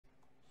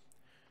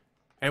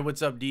Hey,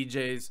 what's up,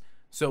 DJs?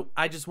 So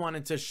I just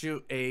wanted to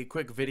shoot a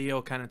quick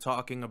video kind of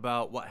talking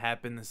about what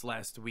happened this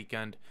last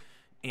weekend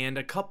and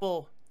a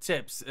couple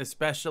tips,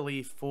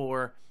 especially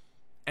for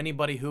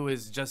anybody who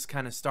is just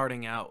kind of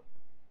starting out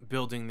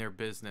building their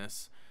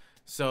business.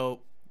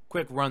 So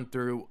quick run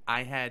through.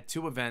 I had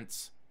two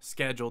events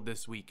scheduled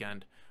this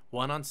weekend,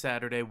 one on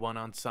Saturday, one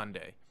on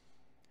Sunday.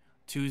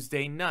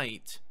 Tuesday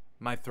night,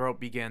 my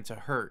throat began to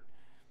hurt,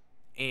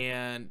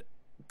 and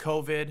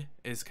COVID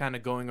is kind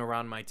of going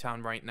around my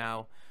town right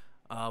now.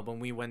 When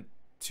we went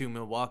to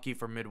Milwaukee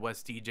for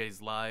Midwest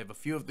DJs Live, a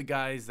few of the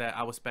guys that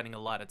I was spending a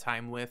lot of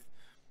time with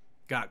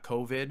got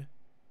COVID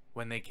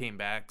when they came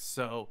back.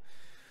 So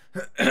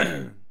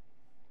when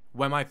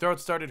my throat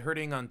started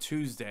hurting on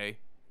Tuesday,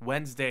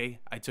 Wednesday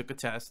I took a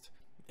test.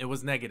 It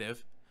was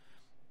negative.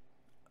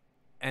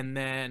 And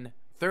then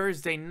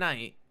Thursday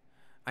night,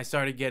 I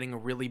started getting a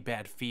really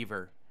bad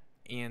fever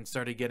and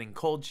started getting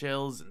cold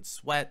chills and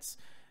sweats,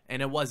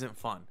 and it wasn't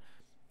fun.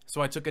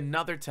 So I took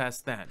another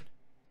test then.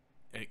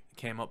 It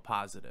came up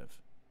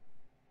positive.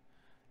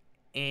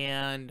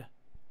 And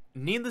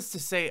needless to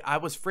say, I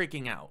was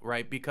freaking out,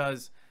 right?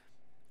 Because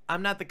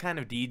I'm not the kind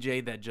of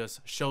DJ that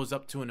just shows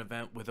up to an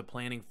event with a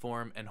planning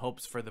form and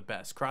hopes for the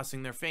best,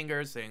 crossing their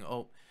fingers, saying,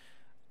 oh,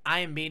 I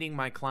am meeting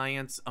my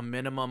clients a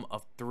minimum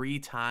of 3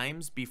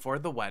 times before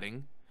the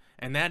wedding.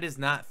 And that is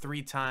not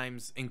 3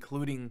 times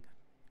including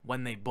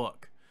when they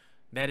book.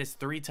 That is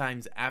 3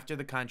 times after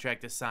the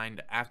contract is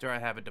signed, after I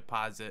have a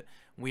deposit.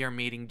 We are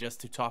meeting just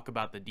to talk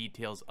about the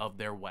details of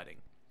their wedding.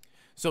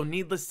 So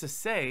needless to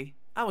say,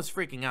 I was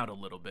freaking out a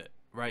little bit,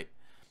 right?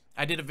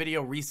 I did a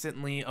video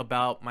recently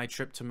about my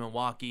trip to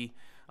Milwaukee.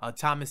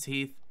 Thomas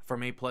Heath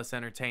from A Plus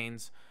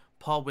Entertains,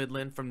 Paul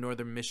Widlin from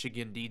Northern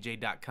Michigan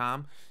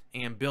DJ.com,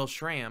 and Bill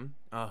Schramm,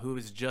 who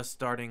is just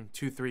starting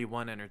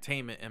 231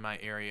 Entertainment in my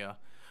area.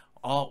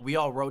 We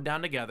all rode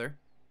down together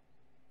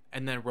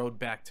and then rode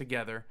back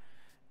together.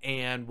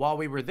 And while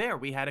we were there,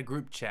 we had a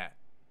group chat,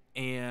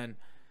 and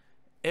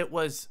it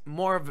was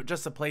more of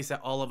just a place that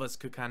all of us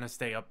could kind of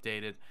stay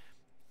updated.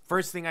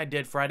 First thing I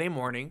did Friday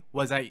morning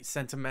was I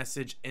sent a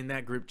message in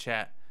that group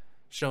chat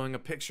showing a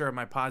picture of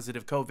my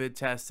positive COVID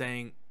test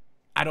saying,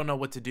 I don't know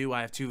what to do.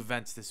 I have 2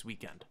 events this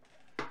weekend.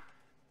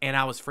 And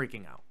I was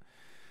freaking out.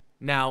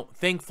 Now,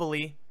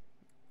 thankfully,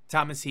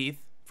 Thomas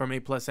Heath from A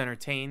Plus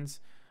Entertains,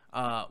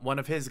 one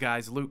of his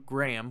guys, Luke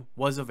Graham,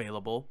 was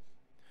available.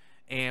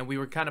 And we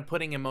were kind of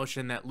putting in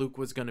motion that Luke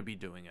was going to be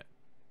doing it.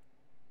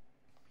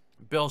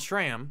 Bill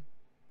Schramm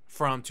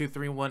from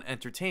 231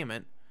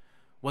 Entertainment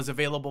was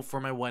available for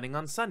my wedding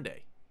on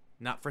Sunday.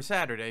 Not for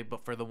Saturday,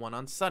 but for the one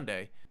on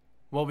Sunday.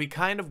 What we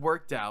kind of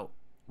worked out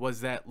was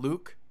that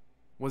Luke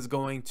was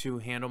going to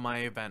handle my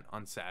event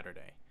on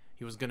Saturday.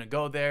 He was going to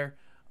go there.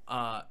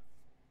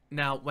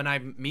 Now, when I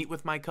meet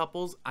with my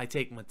couples, I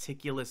take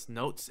meticulous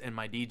notes in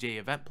my DJ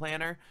Event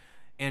Planner.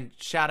 And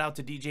shout out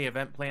to DJ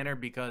Event Planner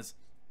because,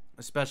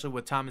 especially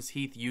with Thomas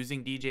Heath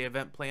using DJ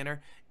Event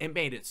Planner, it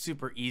made it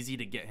super easy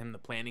to get him the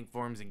planning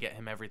forms and get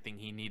him everything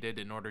he needed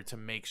in order to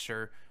make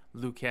sure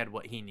Luke had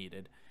what he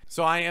needed.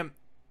 So I am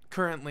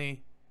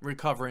currently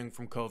recovering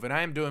from COVID.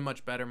 I am doing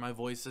much better. My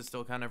voice is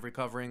still kind of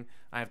recovering.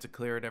 I have to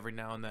clear it every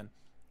now and then.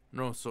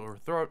 No sore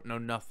throat, no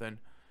nothing.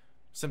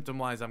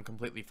 Symptom-wise, I'm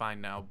completely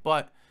fine now.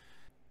 But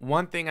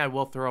one thing I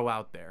will throw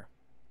out there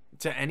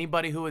to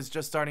anybody who is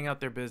just starting out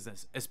their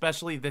business,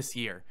 especially this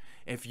year,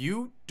 if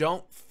you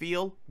don't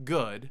feel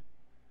good,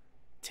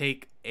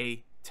 take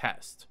a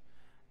test.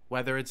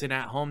 Whether it's an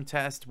at-home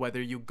test, whether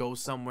you go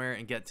somewhere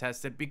and get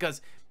tested.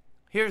 Because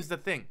here's the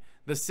thing.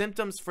 The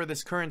symptoms for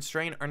this current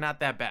strain are not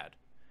that bad.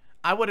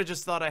 I would have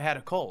just thought I had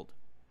a cold.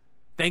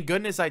 Thank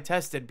goodness I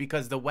tested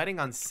because the wedding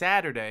on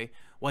Saturday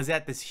was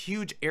at this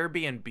huge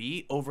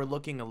Airbnb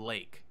overlooking a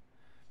lake.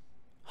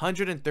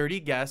 130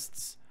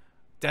 guests.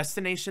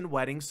 Destination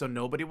wedding, so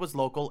nobody was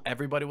local.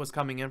 Everybody was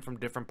coming in from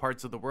different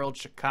parts of the world.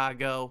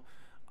 Chicago,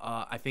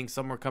 I think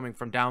some were coming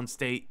from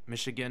downstate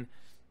Michigan.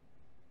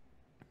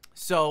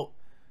 So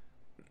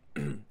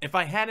if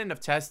I hadn't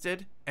have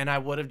tested and I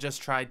would have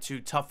just tried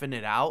to toughen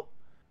it out,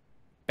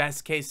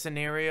 best case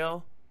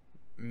scenario,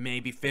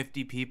 maybe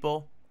 50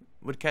 people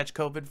would catch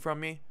COVID from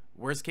me.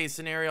 Worst case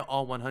scenario,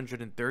 all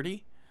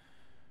 130,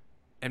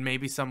 and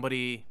maybe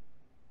somebody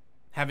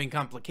having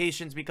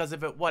complications because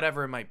of it,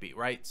 whatever it might be,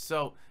 right?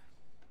 So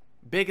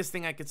biggest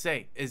thing I could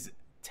say is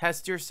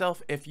test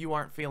yourself if you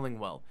aren't feeling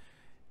well.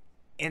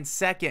 And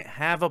second,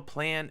 have a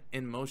plan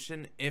in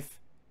motion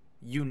if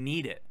you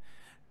need it.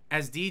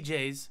 As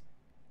DJs,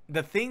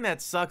 the thing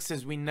that sucks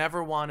is we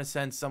never want to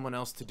send someone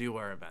else to do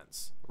our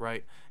events,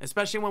 right?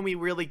 Especially when we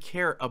really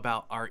care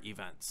about our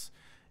events.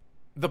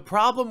 The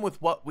problem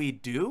with what we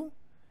do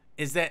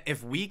is that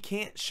if we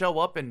can't show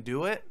up and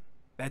do it,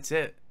 that's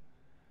it,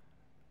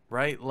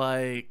 right?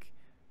 Like,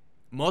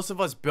 most of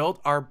us built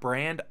our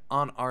brand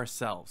on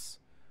ourselves.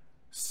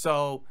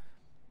 So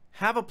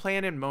have a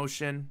plan in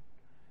motion.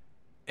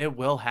 It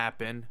will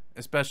happen,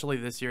 especially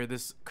this year.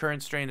 This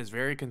current strain is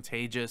very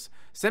contagious.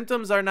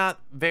 Symptoms are not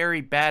very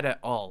bad at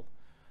all.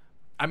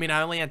 I mean,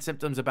 I only had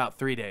symptoms about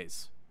 3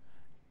 days.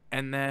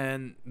 And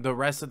then the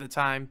rest of the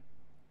time,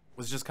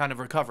 was just kind of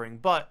recovering,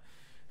 but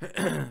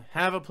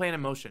have a plan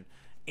in motion.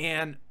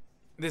 And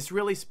this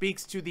really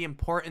speaks to the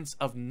importance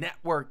of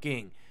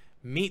networking.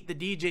 Meet the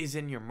DJs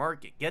in your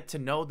market, get to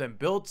know them,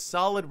 build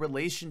solid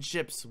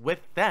relationships with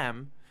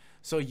them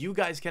so you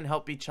guys can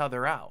help each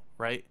other out,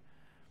 right?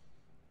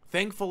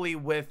 Thankfully,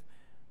 with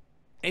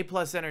A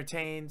Plus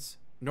Entertains,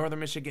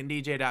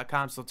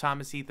 NorthernMichiganDJ.com, so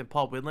Thomas Heath and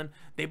Paul Widlin,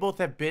 they both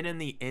have been in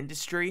the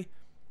industry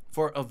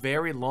for a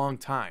very long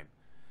time.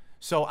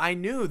 So I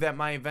knew that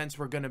my events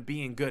were going to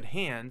be in good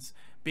hands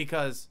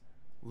because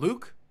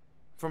Luke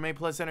from A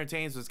Plus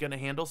Entertains was going to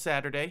handle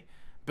Saturday.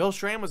 Bill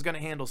Schramm was going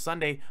to handle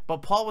Sunday,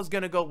 but Paul was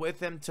going to go with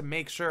him to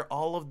make sure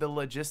all of the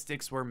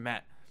logistics were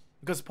met.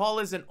 Because Paul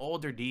is an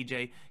older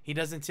DJ. He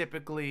doesn't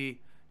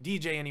typically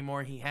DJ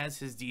anymore. He has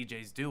his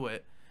DJs do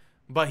it,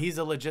 but he's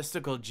a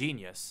logistical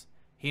genius.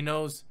 He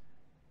knows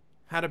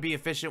how to be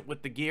efficient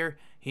with the gear.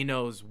 He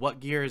knows what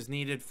gear is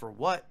needed for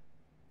what.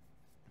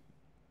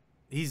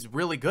 He's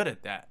really good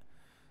at that.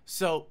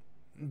 So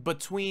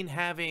between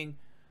having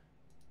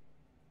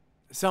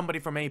somebody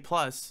from A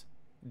Plus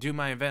do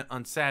my event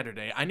on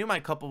Saturday, I knew my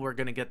couple were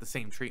going to get the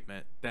same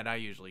treatment that I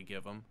usually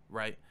give them,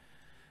 right?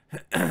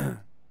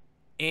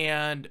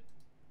 And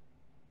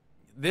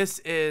this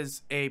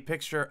is a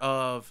picture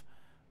of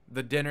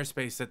the dinner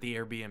space at the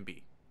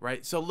Airbnb,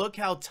 right? So look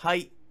how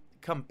tight,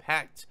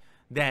 compact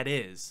that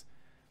is.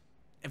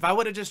 If I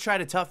would have just tried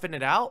to toughen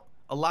it out,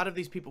 a lot of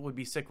these people would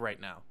be sick right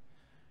now.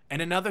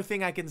 And another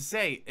thing I can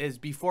say is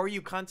before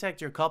you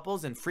contact your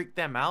couples and freak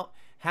them out,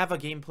 have a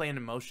game plan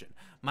in motion.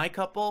 My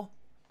couple,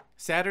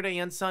 Saturday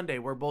and Sunday,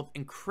 were both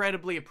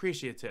incredibly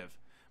appreciative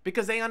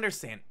because they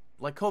understand,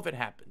 like, COVID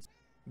happens.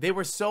 They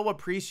were so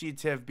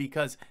appreciative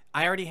because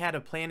I already had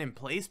a plan in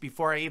place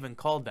before I even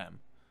called them.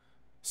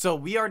 So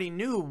we already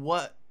knew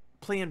what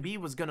plan B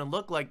was going to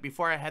look like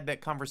before I had that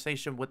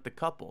conversation with the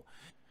couple.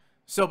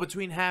 So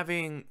between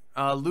having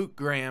Luke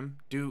Graham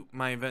do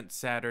my event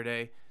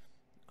Saturday,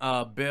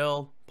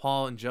 Bill,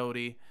 Paul, and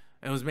Jody,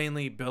 it was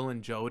mainly Bill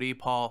and Jody.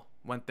 Paul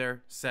went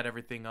there, set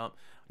everything up.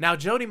 Now,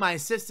 Jody, my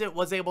assistant,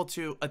 was able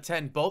to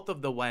attend both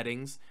of the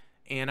weddings,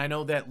 and I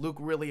know that Luke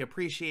really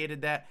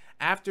appreciated that.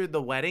 After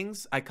the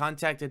weddings, I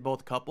contacted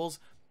both couples.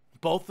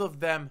 Both of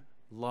them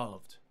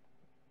loved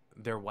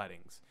their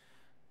weddings.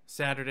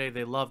 Saturday,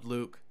 they loved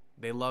Luke.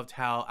 They loved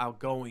how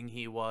outgoing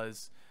he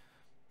was.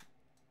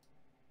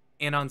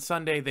 And on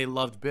Sunday, they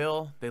loved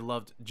Bill. They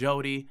loved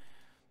Jody.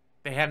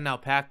 They had an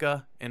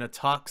alpaca in a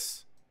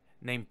tux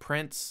named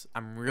Prince.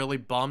 I'm really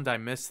bummed I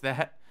missed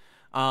that.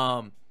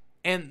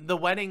 And the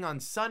wedding on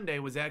Sunday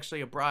was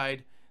actually a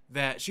bride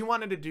that she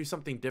wanted to do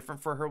something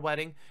different for her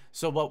wedding.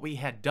 So what we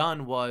had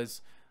done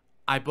was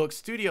I booked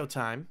studio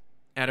time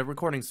at a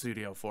recording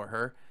studio for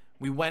her.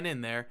 We went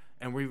in there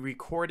and we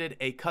recorded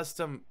a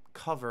custom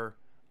cover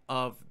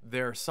of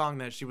their song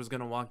that she was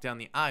going to walk down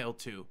the aisle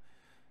to.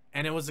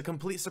 And it was a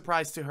complete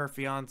surprise to her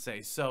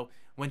fiance. So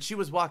when she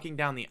was walking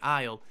down the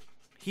aisle,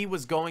 he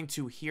was going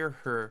to hear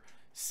her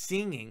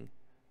singing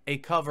a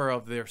cover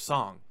of their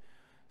song.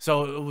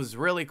 So it was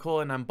really cool,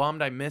 and I'm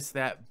bummed I missed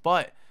that.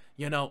 But,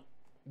 you know,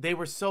 they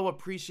were so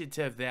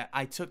appreciative that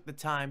I took the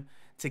time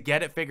to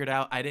get it figured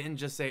out. I didn't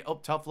just say, oh,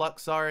 tough luck,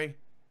 sorry,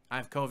 I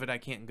have COVID, I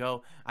can't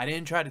go. I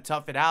didn't try to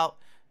tough it out,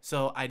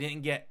 so I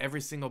didn't get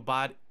every single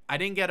body. I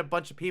didn't get a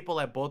bunch of people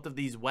at both of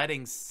these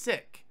weddings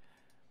sick,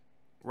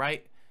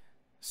 right?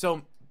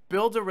 So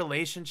build a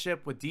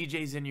relationship with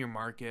DJs in your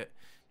market.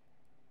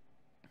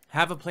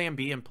 Have a plan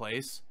B in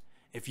place.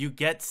 If you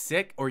get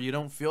sick or you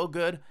don't feel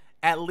good,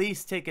 at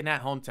least take an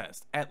at-home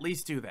test. At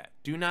least do that.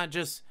 Do not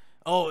just,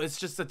 oh, it's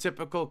just a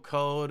typical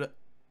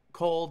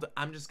cold,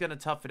 I'm just going to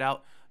tough it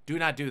out. Do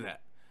not do that.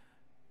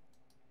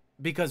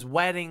 Because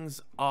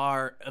weddings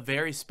are a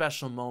very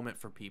special moment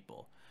for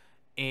people.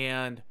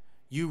 And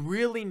you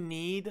really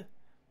need,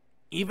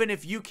 even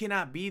if you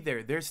cannot be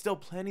there, there's still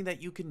plenty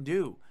that you can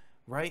do,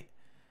 right?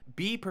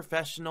 Be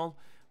professional.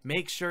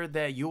 Make sure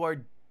that you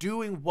are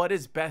doing what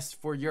is best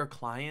for your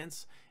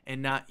clients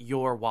and not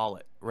your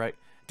wallet, right?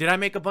 Did I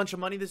make a bunch of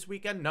money this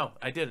weekend? No,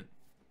 I didn't,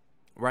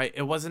 right?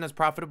 It wasn't as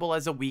profitable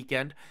as a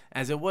weekend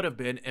as it would have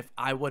been if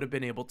I would have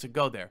been able to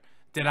go there.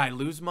 Did I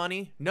lose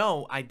money?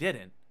 No, I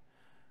didn't.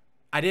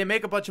 I didn't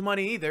make a bunch of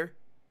money either,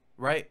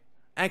 right?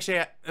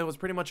 Actually, it was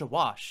pretty much a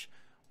wash.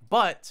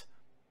 But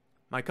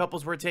my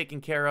couples were taken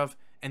care of,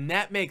 and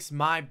that makes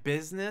my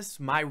business,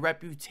 my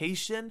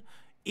reputation,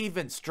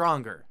 even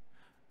stronger.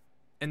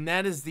 And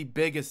that is the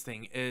biggest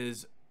thing,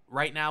 is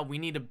right now we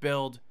need to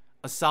build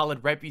a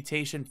solid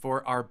reputation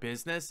for our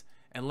business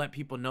and let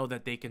people know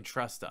that they can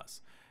trust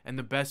us. And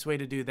the best way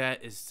to do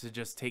that is to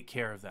just take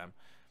care of them.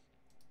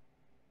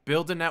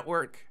 Build a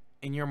network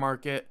in your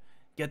market.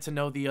 Get to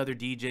know the other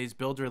DJs.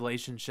 Build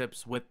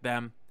relationships with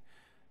them.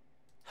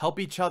 Help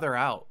each other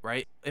out,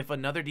 right? If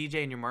another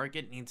DJ in your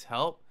market needs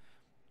help,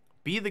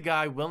 be the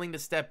guy willing to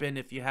step in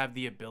if you have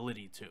the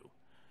ability to.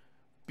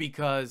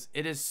 Because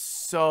it is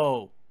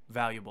so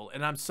valuable.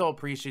 And I'm so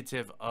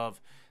appreciative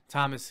of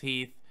Thomas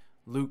Heath,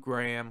 Luke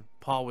Graham,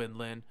 Paul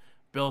Widlin,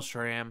 Bill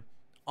Schramm,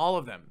 all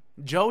of them.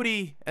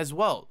 Jody as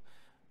well.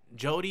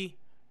 Jody,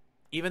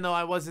 even though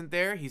I wasn't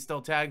there, he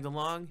still tagged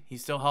along. He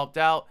still helped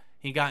out.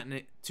 He got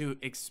to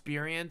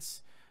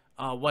experience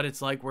what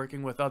it's like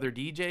working with other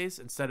DJs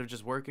instead of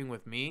just working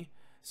with me.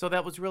 So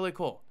that was really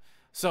cool.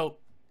 So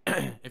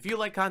if you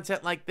like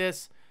content like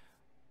this,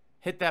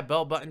 hit that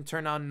bell button,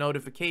 turn on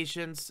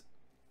notifications.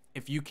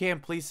 If you can,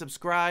 please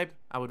subscribe.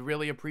 I would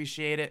really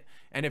appreciate it.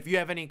 And if you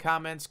have any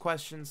comments,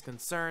 questions,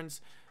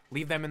 concerns,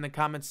 leave them in the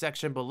comments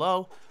section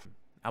below.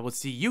 I will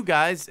see you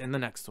guys in the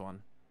next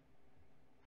one.